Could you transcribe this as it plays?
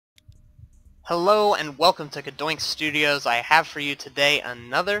Hello and welcome to CadoinkStudios. I have for you today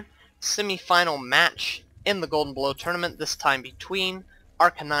another semi-final match in the Golden Below tournament, this time between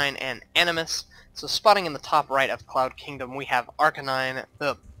Arcanine and Animus. So spotting in the top right of Cloud Kingdom we have Arcanine,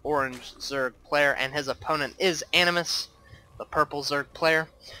 the orange Zerg player, and his opponent is Animus, the purple Zerg player.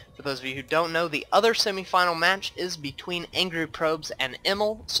 For those of you who don't know, the other semi-final match is between Angry Probes and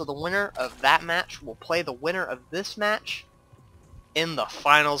Immel, so the winner of that match will play the winner of this match in the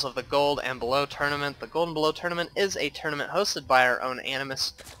finals of the Gold and Below tournament. The Gold and Below tournament is a tournament hosted by our own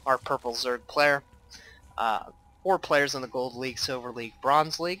Animus, our purple Zerg player. 4 players in the Gold League, Silver League,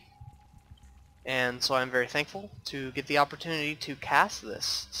 Bronze League. And so I'm very thankful to get the opportunity to cast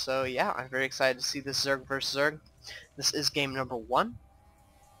this. So yeah, I'm very excited to see this Zerg versus Zerg. This is game number 1.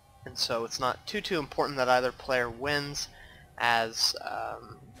 And so it's not too important that either player wins, as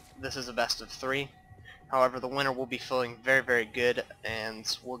this is a best of 3. However, the winner will be feeling very good,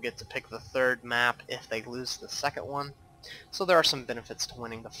 and will get to pick the third map if they lose the second one. So there are some benefits to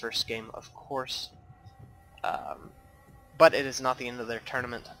winning the first game, of course. But it is not the end of their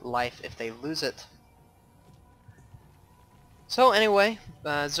tournament life if they lose it. So anyway,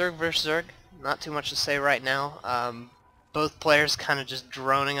 Zerg versus Zerg, not too much to say right now. Both players kind of just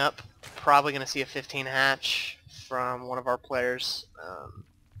droning up. Probably going to see a 15 hatch from one of our players.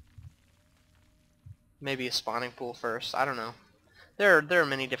 Maybe a spawning pool first. I don't know. There are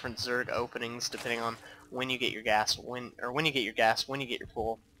many different Zerg openings depending on when you get your gas, when you get your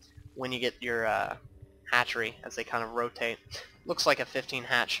pool, when you get your hatchery, as they kind of rotate. Looks like a 15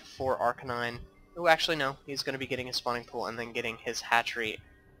 hatch for Arcanine. Oh, actually no, he's going to be getting his spawning pool and then getting his hatchery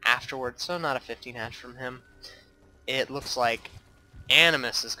afterwards, so not a 15 hatch from him. It looks like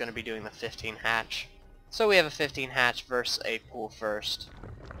Animus is going to be doing the 15 hatch. So we have a 15 hatch versus a pool first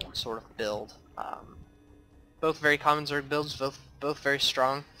sort of build. Both very common Zerg builds, both very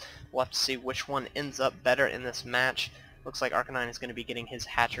strong. We'll have to see which one ends up better in this match. Looks like Arcanine is going to be getting his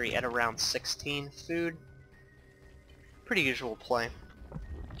hatchery at around 16 food. Pretty usual play.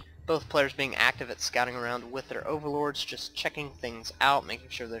 Both players being active at scouting around with their overlords, just checking things out, making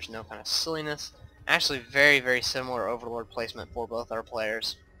sure there's no kind of silliness. Actually very similar overlord placement for both our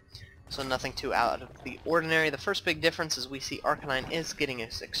players. So nothing too out of the ordinary. The first big difference is we see Arcanine is getting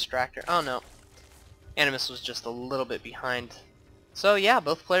his extractor. Oh no. Animus was just a little bit behind. So yeah,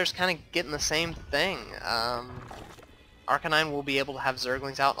 both players kind of getting the same thing. Arcanine will be able to have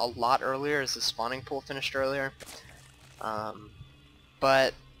Zerglings out a lot earlier as the spawning pool finished earlier.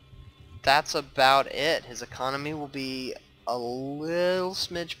 But that's about it. His economy will be a little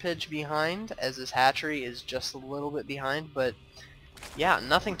smidge behind, as his hatchery is just a little bit behind, but yeah,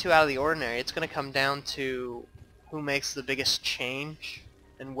 nothing too out of the ordinary. It's going to come down to who makes the biggest change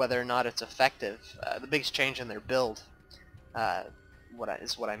and whether or not it's effective. The biggest change in their build,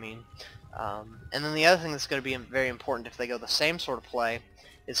 is what I mean. And then the other thing that's going to be very important if they go the same sort of play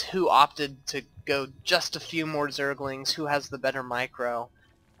is who opted to go just a few more Zerglings, who has the better micro.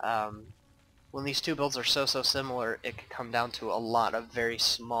 When these two builds are so similar, it could come down to a lot of very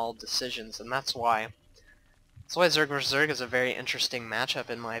small decisions, and that's why Zerg vs. Zerg is a very interesting matchup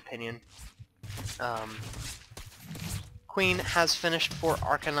in my opinion. Queen has finished for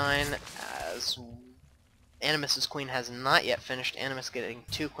Arcanine, as Animus's queen has not yet finished. Animus getting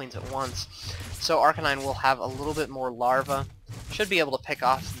 2 queens at once. So Arcanine will have a little bit more larva. Should be able to pick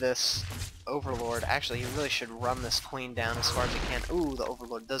off this overlord. Actually, he really should run this queen down as far as he can. Ooh, the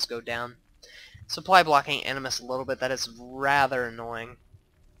overlord does go down. Supply blocking Animus a little bit. That is rather annoying.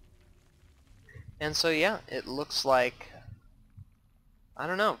 And so yeah, it looks like, I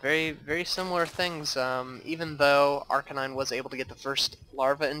don't know, very similar things. Even though Arcanine was able to get the first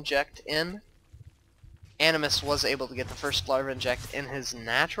larva inject in, Animus was able to get the first larva inject in his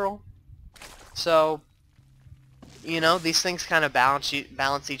natural. So, you know, these things kind of balance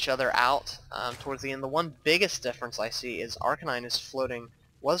each other out towards the end. The one biggest difference I see is Arcanine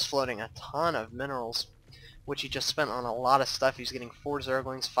was floating a ton of minerals, which he just spent on a lot of stuff. He's getting 4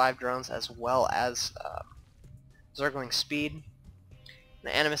 Zerglings, 5 drones, as well as Zergling speed.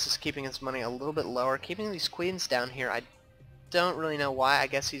 The Animus is keeping his money a little bit lower, keeping these queens down here. I don't really know why. I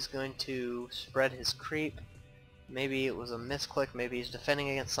guess he's going to spread his creep. Maybe it was a misclick, maybe he's defending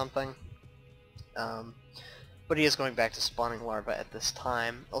against something. But he is going back to spawning larva at this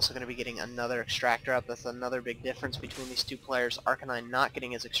time. Also going to be getting another extractor up. That's another big difference between these two players. Arcanine not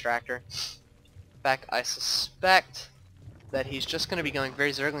getting his extractor. In fact, I suspect that he's just going to be going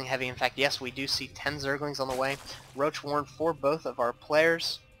very Zergling heavy. In fact, yes, we do see 10 Zerglings on the way. Roach Warren for both of our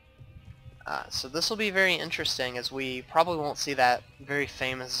players. So this will be very interesting, as we probably won't see that very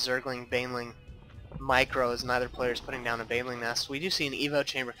famous Zergling Baneling micro as neither player is putting down a Baneling Nest. We do see an Evo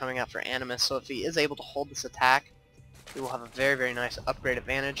Chamber coming out for Animus, so if he is able to hold this attack, he will have a very, very nice upgrade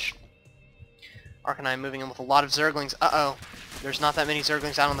advantage. Arcanine moving in with a lot of Zerglings. Uh-oh. There's not that many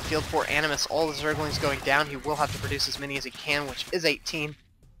Zerglings out on the field for Animus. All the Zerglings going down. He will have to produce as many as he can, which is 18.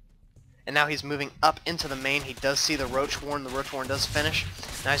 And now he's moving up into the main. He does see the Roach Warren. The Roach Warren does finish.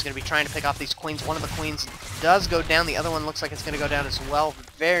 Now he's going to be trying to pick off these queens. One of the queens does go down. The other one looks like it's going to go down as well.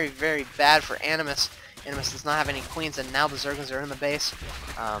 Very, very bad for Animus. Animus does not have any queens, and now the Zerglings are in the base.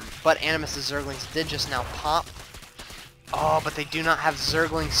 But Animus' Zerglings did just now pop. Oh, but they do not have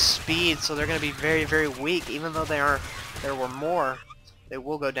Zergling speed, so they're going to be very, very weak. Even though there were more, they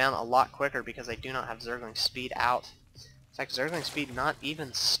will go down a lot quicker because they do not have Zergling speed out. In fact, Zergling speed not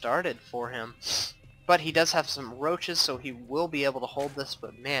even started for him. But he does have some roaches, so he will be able to hold this,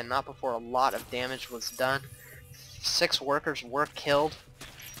 but man, not before a lot of damage was done. 6 workers were killed,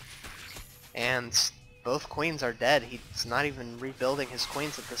 and both queens are dead. He's not even rebuilding his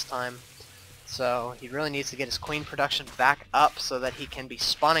queens at this time. So he really needs to get his queen production back up so that he can be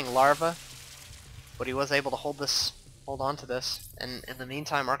spawning larvae. But he was able to hold on to this. And in the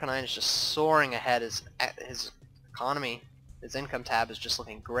meantime, Arcanine is just soaring ahead. His economy, his income tab is just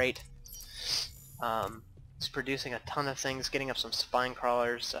looking great. He's producing a ton of things, getting up some spine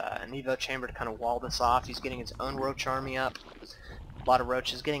crawlers, an Evo Chamber to kind of wall this off. He's getting his own Roach army up. A lot of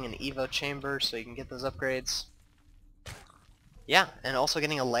roaches, getting an Evo Chamber so he can get those upgrades. Yeah, and also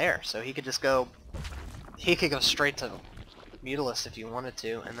getting a lair, so he could just go, he could go straight to Mutalisk if he wanted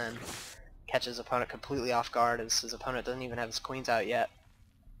to, and then catch his opponent completely off guard, as his opponent doesn't even have his queens out yet.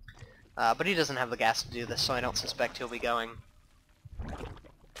 But he doesn't have the gas to do this, so I don't suspect he'll be going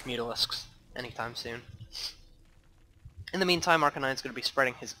Mutalisks anytime soon. In the meantime, Arcanine's going to be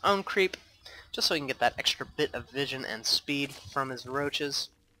spreading his own creep, just so he can get that extra bit of vision and speed from his roaches.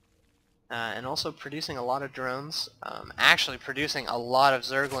 And also producing a lot of drones, actually producing a lot of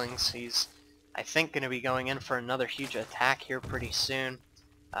Zerglings. He's, I think, going to be going in for another huge attack here pretty soon.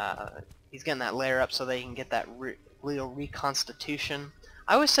 He's getting that layer up so that he can get that glial reconstitution.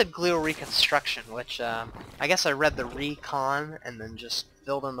 I always said glial reconstruction, which I guess I read the recon and then just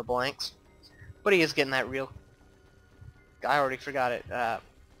filled in the blanks. But he is getting that real... I already forgot it.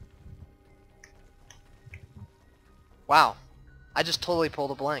 Wow. I just totally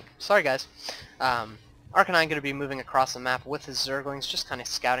pulled a blank. Sorry, guys. Arcanine going to be moving across the map with his Zerglings, just kind of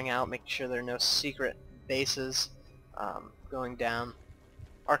scouting out, making sure there are no secret bases going down.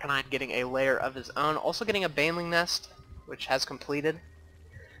 Arcanine getting a layer of his own, also getting a Baneling Nest, which has completed.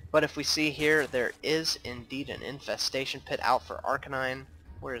 But if we see here, there is indeed an infestation pit out for Arcanine.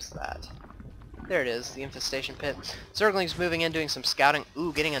 Where is that? There it is, the infestation pit. Zerglings moving in, doing some scouting.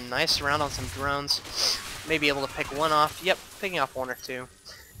 Ooh, getting a nice round on some drones. Maybe able to pick one off. Yep, picking off one or two.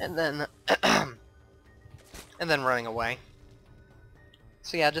 And then and then running away.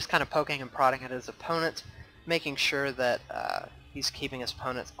 So yeah, just kind of poking and prodding at his opponent, making sure that he's keeping his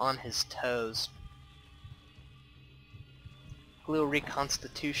opponents on his toes. Glial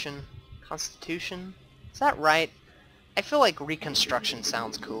reconstitution. Constitution? Is that right? I feel like reconstruction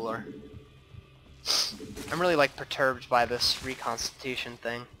sounds cooler. I'm really like perturbed by this reconstitution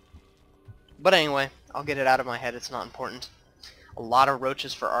thing. But anyway, I'll get it out of my head, it's not important. A lot of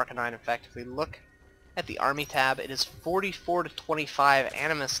roaches for Arcanine. In fact, if we look at the army tab, it is 44 to 25.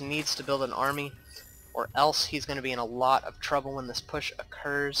 Animus needs to build an army, or else he's going to be in a lot of trouble when this push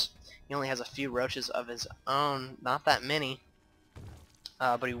occurs. He only has a few roaches of his own, not that many.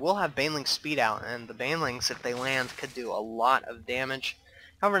 But he will have Baneling speed out, and the Banelings, if they land, could do a lot of damage.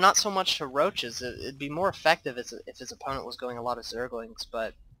 However, not so much to roaches. It'd be more effective if his opponent was going a lot of Zerglings,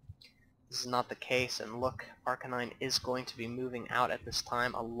 but this is not the case. And look, Arcanine is going to be moving out at this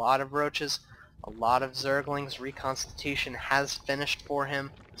time. A lot of roaches, a lot of Zerglings. Reconstitution has finished for him.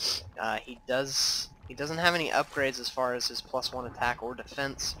 He doesn't have any upgrades as far as his +1 attack or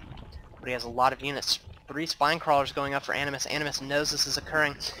defense, but he has a lot of units. 3 spine crawlers going up for Animus. Animus knows this is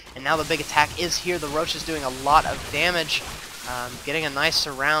occurring, and now the big attack is here. The Roach is doing a lot of damage, getting a nice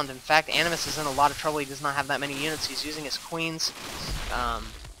surround. In fact, Animus is in a lot of trouble. He does not have that many units. He's using his queens.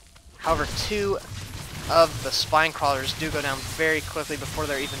 However, 2 of the spine crawlers do go down very quickly before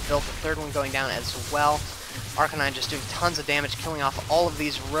they're even built. The third one going down as well. Arcanine just doing tons of damage, killing off all of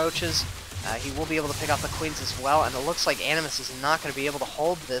these roaches. He will be able to pick off the queens as well, and it looks like Animus is not going to be able to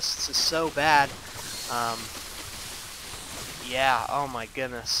hold this. This is so bad. Yeah, oh my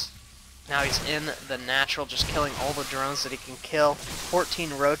goodness. Now he's in the natural, just killing all the drones that he can kill.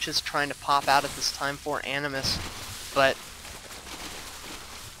 14 roaches trying to pop out at this time for Animus, but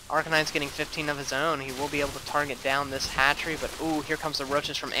Arcanine's getting 15 of his own. He will be able to target down this hatchery, but ooh, here comes the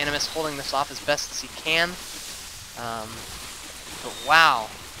roaches from Animus, holding this off as best as he can. But wow,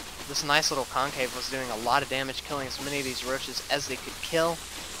 this nice little concave was doing a lot of damage, killing as many of these roaches as they could kill.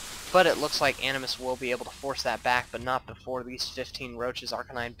 But it looks like Animus will be able to force that back, but not before these 15 roaches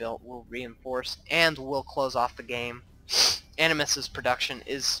Arcanine built will reinforce and will close off the game. Animus's production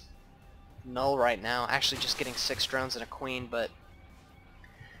is null right now, actually just getting 6 drones and a queen, but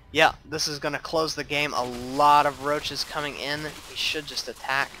yeah, this is going to close the game. A lot of roaches coming in. He should just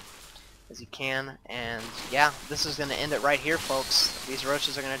attack as he can, and yeah, this is going to end it right here, folks. These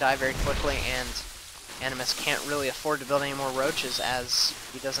roaches are going to die very quickly, and Animus can't really afford to build any more roaches as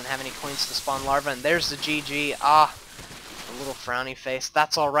he doesn't have any queens to spawn larvae. And there's the GG. Ah, a little frowny face.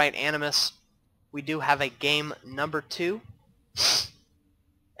 That's alright, Animus. We do have a game number 2.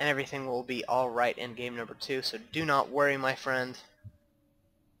 And everything will be alright in game number 2. So do not worry, my friend.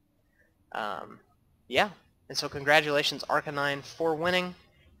 Yeah. And so congratulations, Arcanine, for winning.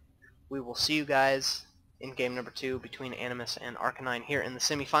 We will see you guys in game number 2 between Animus and Arcanine here in the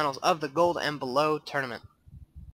semifinals of the Gold and Below tournament.